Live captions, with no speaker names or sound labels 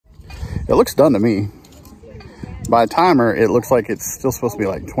It looks done to me. By timer, it looks like it's still supposed to be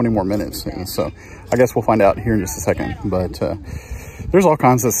like 20 more minutes. And so I guess we'll find out here in just a second. But there's all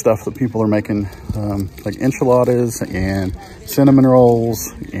kinds of stuff that people are making, like enchiladas and cinnamon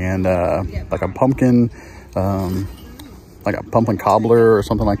rolls and like a pumpkin cobbler or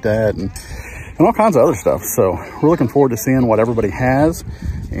something like that. And all kinds of other stuff. So we're looking forward to seeing what everybody has.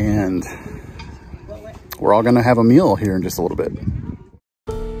 And we're all going to have a meal here in just a little bit.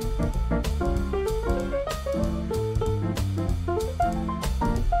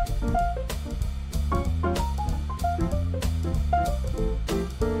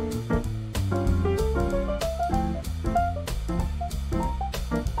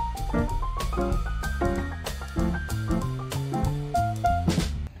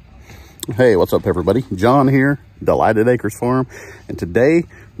 Hey, what's up everybody? John here, Delighted Acres Farm, and today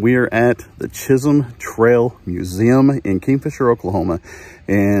we are at the Chisholm Trail Museum in Kingfisher, Oklahoma,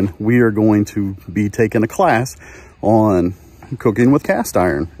 and we are going to be taking a class on cooking with cast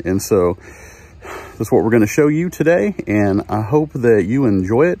iron. And so that's what we're going to show you today, and I hope that you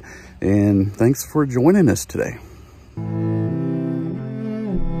enjoy it, and thanks for joining us today.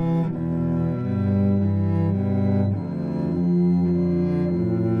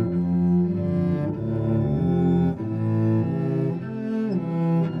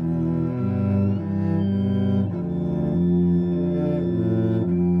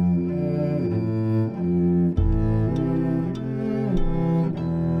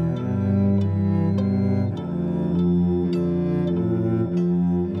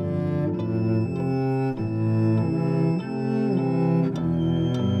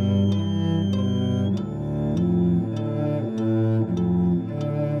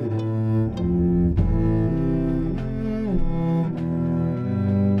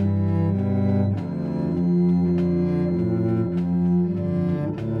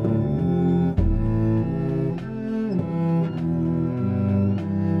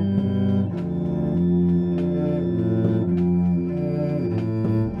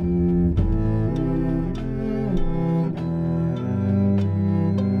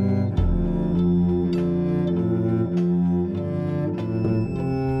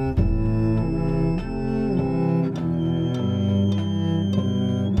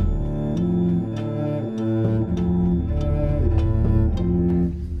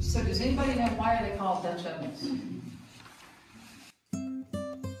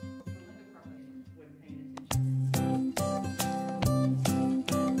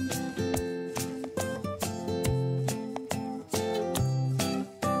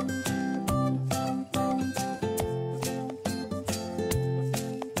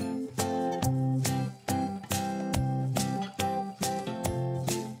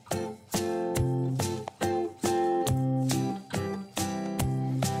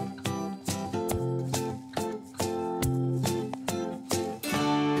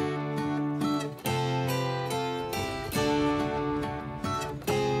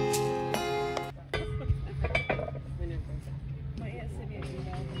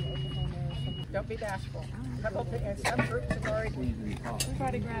 Don't be bashful. Couple and some groups have already. We've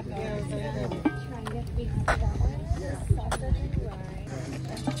already grabbed those.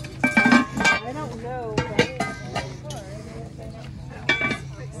 I don't know.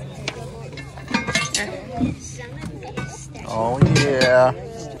 Oh yeah.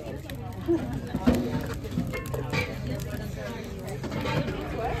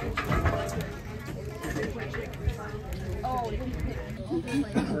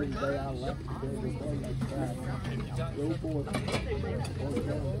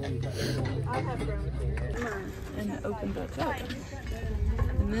 And it opens back up.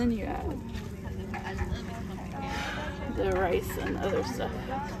 And then you add the rice and other stuff.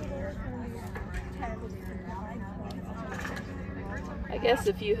 I guess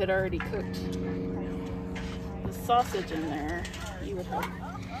if you had already cooked the sausage in there, you would have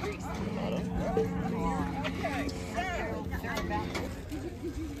grease on the bottom.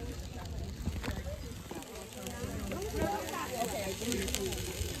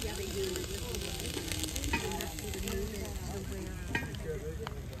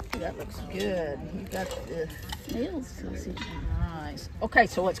 That looks good. You got the nails sausage. Nice. Okay,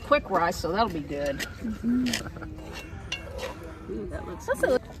 so it's quick rice, so that'll be good. Mm-hmm. Ooh, that looks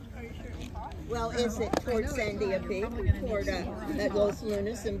good. Well, is it toward Sandia Peak or toward Los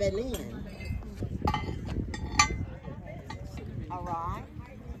Lunas and Belen? All right.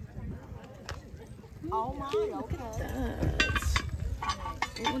 Oh my, okay.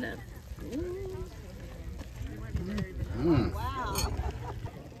 Hold up. Wow.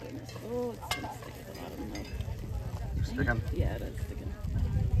 Oh, it's sticking. I don't know. Sticking? Yeah, it is sticking.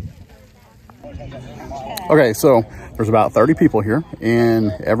 Okay, so there's about 30 people here,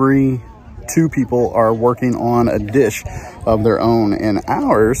 and every 2 people are working on a dish of their own, and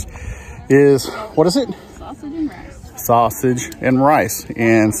ours is, what is it? Sausage and rice. Sausage and rice.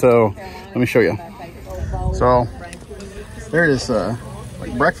 And so let me show you. So there is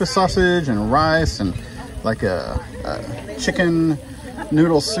like breakfast sausage and rice, and like a chicken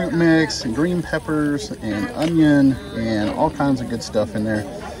noodle soup mix, and green peppers and onion and all kinds of good stuff in there.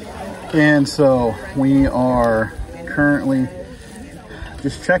 And so we are currently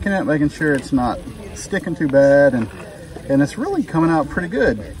just checking it, making sure it's not sticking too bad, and it's really coming out pretty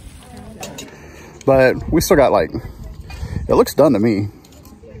good. But we still got, like, it looks done to me.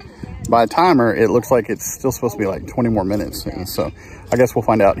 By a timer, it looks like it's still supposed to be like 20 more minutes. And so I guess we'll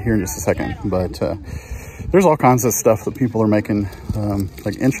find out here in just a second. But there's all kinds of stuff that people are making,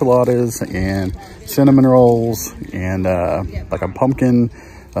 like enchiladas and cinnamon rolls, and like a pumpkin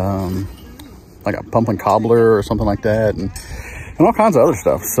cobbler or something like that, and all kinds of other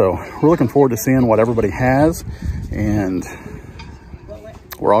stuff. So we're looking forward to seeing what everybody has, and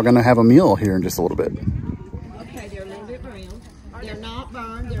we're all gonna have a meal here in just a little bit. Okay, they're a little bit brown. They're not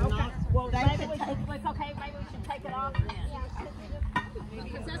burned, they're not. Well, they could take. It's okay, maybe we should take it off then.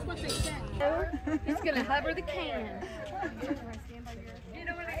 Because that's what they said. It's gonna hover the can. You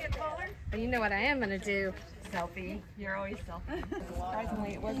know when I get taller? You know what I am gonna do? Selfie. You're always selfie.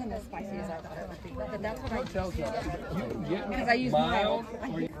 Surprisingly, it wasn't as spicy as I thought it would be, but that's what I chose. Because I used mild. I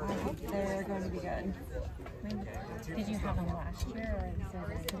hope they're going to be good. Did you have them last year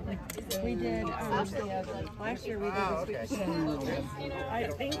or we did last year we did this week. I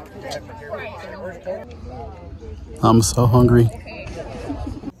think I'm so hungry.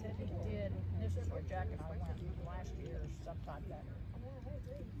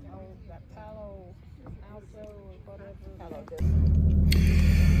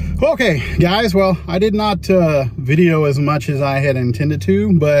 Okay, guys, well, I did not video as much as I had intended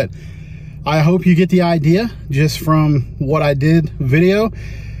to, but I hope you get the idea just from what I did video.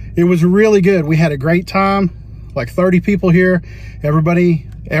 It was really good. We had a great time, like 30 people here.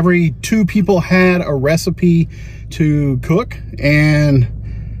 Every 2 people had a recipe to cook, and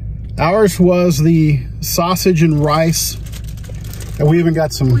ours was the sausage and rice. And we even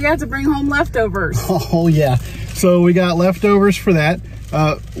got some... We had to bring home leftovers. Oh, yeah. So we got leftovers for that.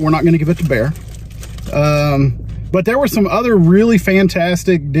 We're not going to give it to Bear. But there were some other really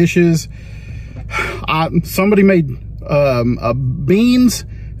fantastic dishes. Somebody made beans,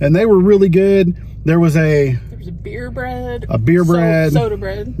 and they were really good. There was a beer bread. Soda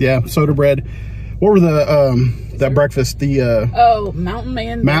bread. Yeah, soda bread. What were the that breakfast? The Mountain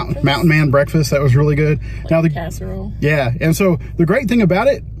Man. Mountain Man breakfast. That was really good. Like now the casserole. Yeah, and so the great thing about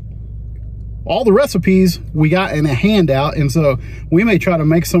it, all the recipes we got in a handout, and so we may try to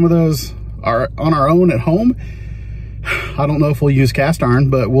make some of those on our own at home. I don't know if we'll use cast iron,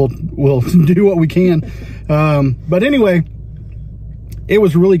 but we'll do what we can. But anyway, it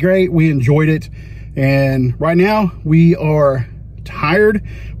was really great. We enjoyed it, and right now we are tired.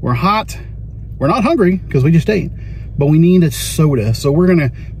 We're hot. We're not hungry because we just ate, but we need a soda. So we're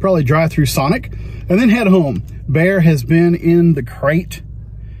gonna probably drive through Sonic and then head home. Bear has been in the crate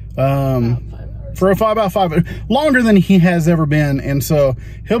for about 5 hours, longer than he has ever been, and so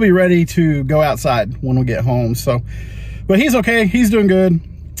he'll be ready to go outside when we get home. So, but he's okay. He's doing good.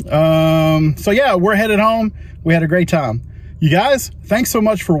 So yeah, we're headed home. We had a great time. You guys, thanks so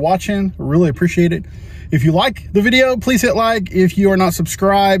much for watching. I really appreciate it. If you like the video, please hit like. If you are not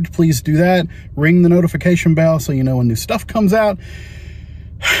subscribed, please do that. Ring the notification bell so you know when new stuff comes out.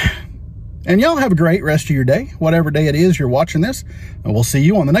 And y'all have a great rest of your day, whatever day it is you're watching this, and we'll see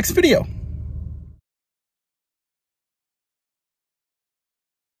you on the next video.